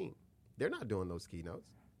to the team. They're not doing those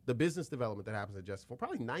keynotes. The business development that happens at Justice Informed,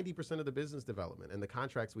 probably 90% of the business development and the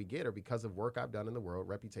contracts we get are because of work I've done in the world,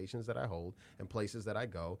 reputations that I hold, and places that I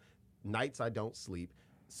go, nights I don't sleep,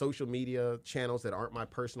 social media channels that aren't my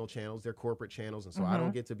personal channels, they're corporate channels, and so I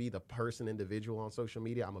don't get to be the person individual on social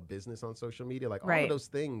media. I'm a business on social media. Like all of those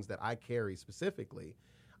things that I carry specifically,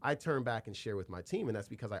 I turn back and share with my team, and that's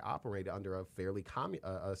because I operate under a fairly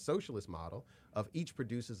a socialist model of each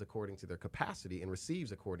produces according to their capacity and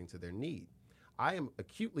receives according to their need. I am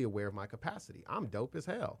acutely aware of my capacity. I'm dope as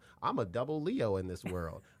hell. I'm a double Leo in this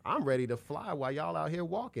world. I'm ready to fly while y'all out here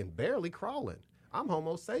walking, barely crawling. I'm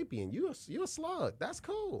Homo sapien. You a slug. That's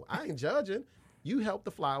cool. I ain't judging. You help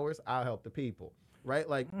the flowers, I'll help the people. Right?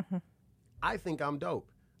 Like, I think I'm dope.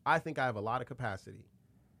 I think I have a lot of capacity.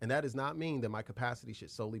 And that does not mean that my capacity should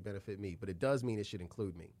solely benefit me, but it does mean it should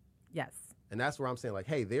include me. Yes. And that's where I'm saying, like,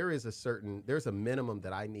 hey, there's a minimum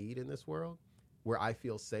that I need in this world where I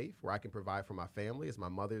feel safe, where I can provide for my family as my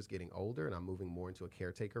mother's getting older and I'm moving more into a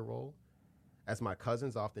caretaker role. As my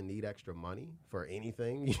cousins often need extra money for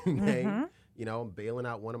anything you name. You know, I'm bailing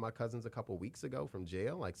out one of my cousins a couple weeks ago from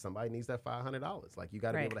jail. Like, somebody needs that $500. Like, you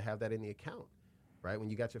got to be able to have that in the account, right? When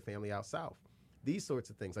you got your family out south. These sorts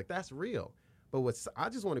of things, like, that's real. But I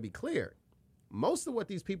just want to be clear. Most of what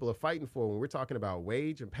these people are fighting for when we're talking about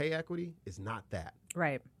wage and pay equity is not that.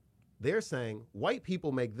 Right. They're saying, white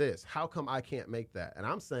people make this. How come I can't make that? And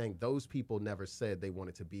I'm saying those people never said they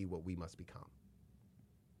wanted to be what we must become.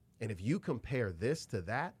 And if you compare this to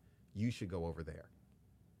that, you should go over there.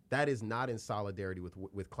 That is not in solidarity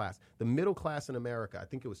with class. The middle class in America, I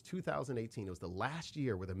think it was 2018, it was the last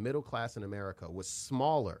year where the middle class in America was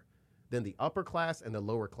smaller than the upper class and the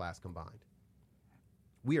lower class combined.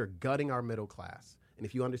 We are gutting our middle class. And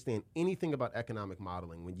if you understand anything about economic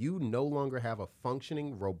modeling, when you no longer have a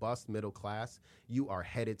functioning, robust middle class, you are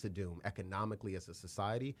headed to doom economically as a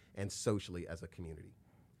society and socially as a community.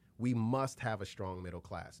 We must have a strong middle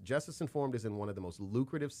class. Justice Informed is in one of the most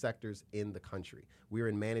lucrative sectors in the country. We're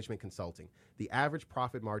in management consulting. The average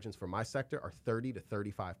profit margins for my sector are 30 to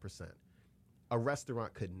 35%. A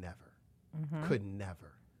restaurant could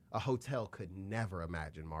never. A hotel could never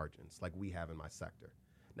imagine margins like we have in my sector.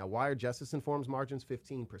 Now, why are Justice Informed's margins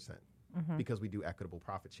 15%? Because we do equitable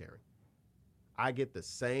profit sharing. I get the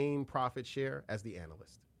same profit share as the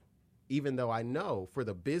analyst. Even though I know for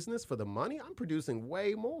the business, for the money, I'm producing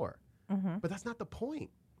way more. But that's not the point.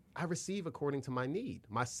 I receive according to my need.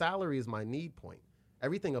 My salary is my need point.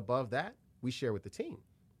 Everything above that, we share with the team.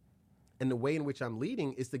 And the way in which I'm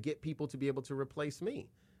leading is to get people to be able to replace me.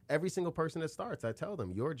 Every single person that starts, I tell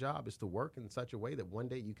them, your job is to work in such a way that one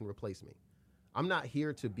day you can replace me. I'm not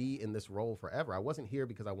here to be in this role forever. I wasn't here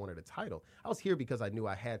because I wanted a title. I was here because I knew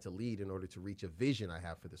I had to lead in order to reach a vision I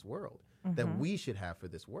have for this world, that we should have for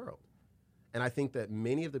this world. And I think that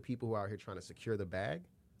many of the people who are out here trying to secure the bag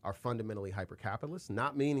are fundamentally hypercapitalists,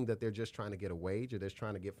 not meaning that they're just trying to get a wage or they're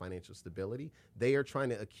trying to get financial stability. They are trying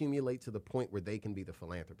to accumulate to the point where they can be the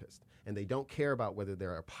philanthropist. And they don't care about whether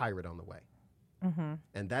they're a pirate on the way.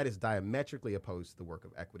 And that is diametrically opposed to the work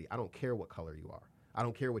of equity. I don't care what color you are. I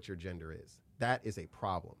don't care what your gender is. That is a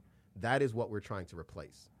problem. That is what we're trying to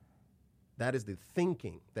replace. That is the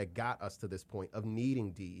thinking that got us to this point of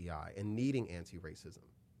needing DEI and needing anti-racism.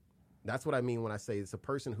 That's what I mean when I say it's a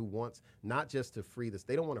person who wants not just to free this.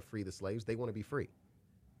 They don't want to free the slaves. They want to be free.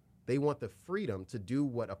 They want the freedom to do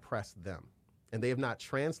what oppressed them. And they have not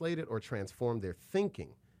translated or transformed their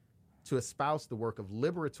thinking to espouse the work of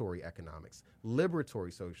liberatory economics,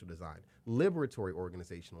 liberatory social design, liberatory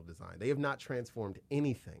organizational design. They have not transformed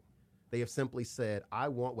anything. They have simply said, I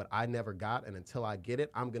want what I never got, and until I get it,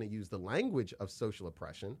 I'm going to use the language of social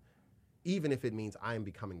oppression, even if it means I am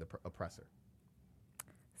becoming the oppressor.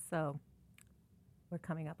 So we're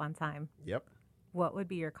coming up on time. Yep. What would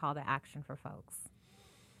be your call to action for folks?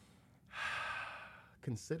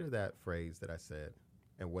 Consider that phrase that I said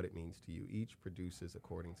and what it means to you. Each produces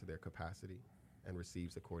according to their capacity and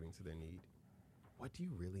receives according to their need. What do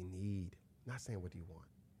you really need? Not saying what do you want.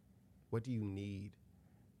 What do you need?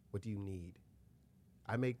 What do you need?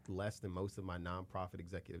 I make less than most of my nonprofit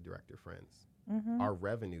executive director friends. Our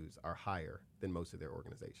revenues are higher than most of their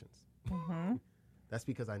organizations. That's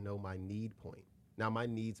because I know my need point. Now, my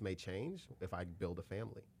needs may change if I build a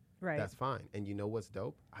family. Right. That's fine. And you know what's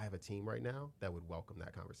dope? I have a team right now that would welcome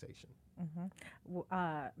that conversation.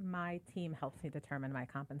 My team helps me determine my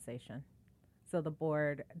compensation. So the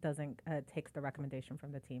board doesn't takes the recommendation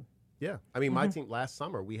from the team. Yeah. I mean, my team last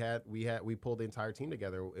summer, we pulled the entire team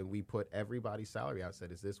together and we put everybody's salary out. I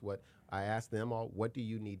said, is this what I asked them all? What do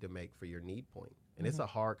you need to make for your need point? And it's a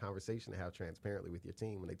hard conversation to have transparently with your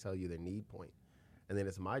team when they tell you their need point. And then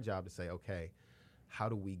it's my job to say, okay, how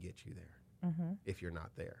do we get you there if you're not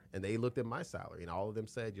there? And they looked at my salary and all of them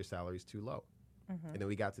said, your salary's too low. And then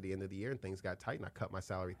we got to the end of the year and things got tight and I cut my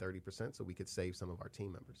salary 30% so we could save some of our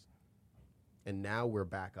team members. And now we're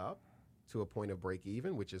back up to a point of break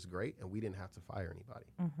even, which is great. And we didn't have to fire anybody.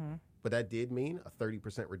 But that did mean a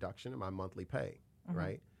 30% reduction in my monthly pay,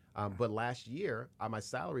 right? But last year, my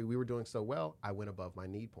salary, we were doing so well, I went above my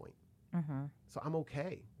need point. So I'm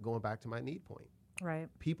okay going back to my need point. Right.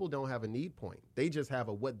 People don't have a need point. They just have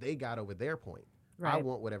a what they got over their point. Right. I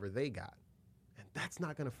want whatever they got. And that's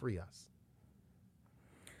not going to free us.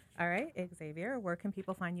 All right, Xavier, where can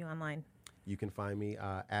people find you online? You can find me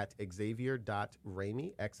at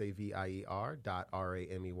xavier.ramey, xavier.ramey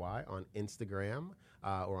on Instagram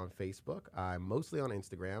or on Facebook. I'm mostly on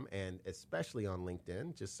Instagram and especially on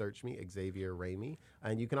LinkedIn. Just search me, Xavier Ramey.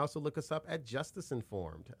 And you can also look us up at Justice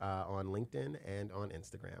Informed on LinkedIn and on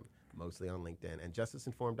Instagram, mostly on LinkedIn. And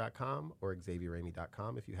justiceinformed.com or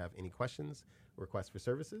xavierramey.com if you have any questions, requests for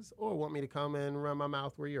services, or want me to come and run my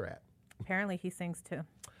mouth where you're at. Apparently he sings too.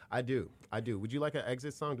 I do. Would you like an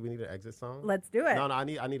exit song? Do we need an exit song? Let's do it. No, I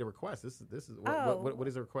need a request. This is what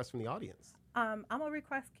is a request from the audience? I'm gonna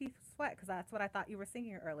request Keith Sweat because that's what I thought you were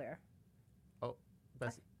singing earlier. Oh,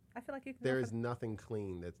 Bessie. I feel like you can. There is nothing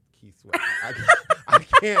clean that's Keith Sweat. I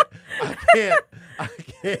can't.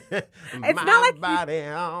 It's not like body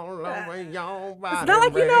all over your body. It's not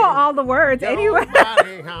like you know all the words anyway.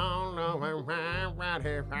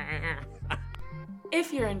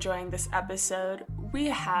 If you're enjoying this episode, we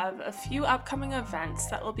have a few upcoming events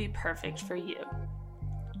that will be perfect for you.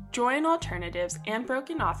 Join Alternatives and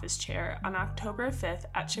Broken Office Chair on October 5th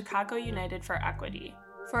at Chicago United for Equity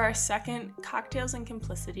for our second Cocktails and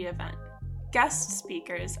Complicity event. Guest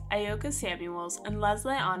speakers Ayoka Samuels and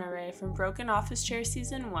Leslie Honore from Broken Office Chair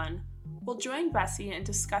Season 1 will join Bessie in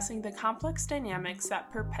discussing the complex dynamics that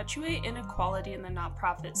perpetuate inequality in the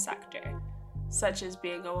nonprofit sector. such as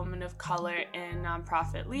being a woman of color in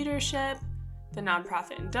nonprofit leadership, the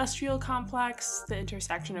nonprofit industrial complex, the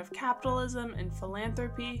intersection of capitalism and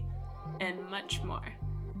philanthropy, and much more.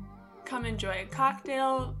 Come enjoy a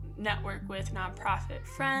cocktail, network with nonprofit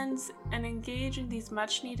friends, and engage in these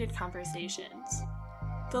much-needed conversations.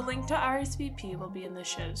 The link to RSVP will be in the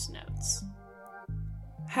show's notes.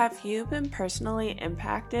 Have you been personally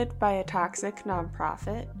impacted by a toxic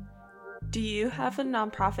nonprofit? Do you have a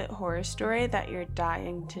nonprofit horror story that you're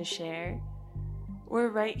dying to share? We're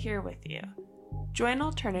right here with you. Join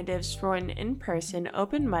Alternatives for an in-person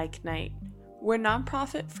open mic night where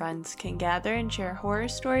nonprofit friends can gather and share horror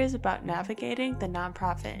stories about navigating the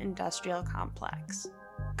nonprofit industrial complex.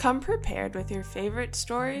 Come prepared with your favorite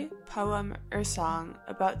story, poem, or song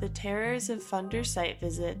about the terrors of funder site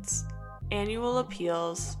visits, annual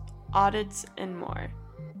appeals, audits, and more.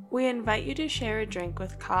 We invite you to share a drink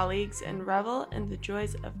with colleagues and revel in the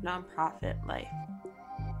joys of nonprofit life.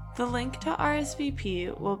 The link to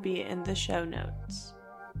RSVP will be in the show notes.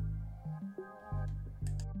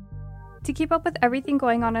 To keep up with everything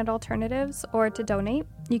going on at Alternatives or to donate,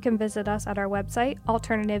 you can visit us at our website,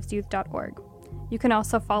 alternativesyouth.org. You can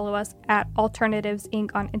also follow us at Alternatives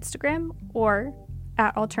Inc. on Instagram or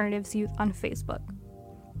at Alternatives Youth on Facebook.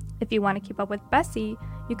 If you want to keep up with Bessie,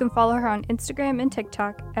 you can follow her on Instagram and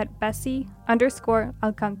TikTok at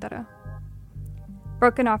Bessie_Alcantara.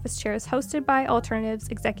 Broken Office Chair is hosted by Alternatives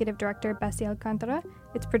Executive Director Bessie Alcantara.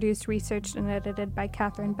 It's produced, researched, and edited by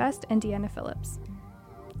Catherine Best and Deanna Phillips.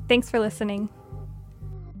 Thanks for listening.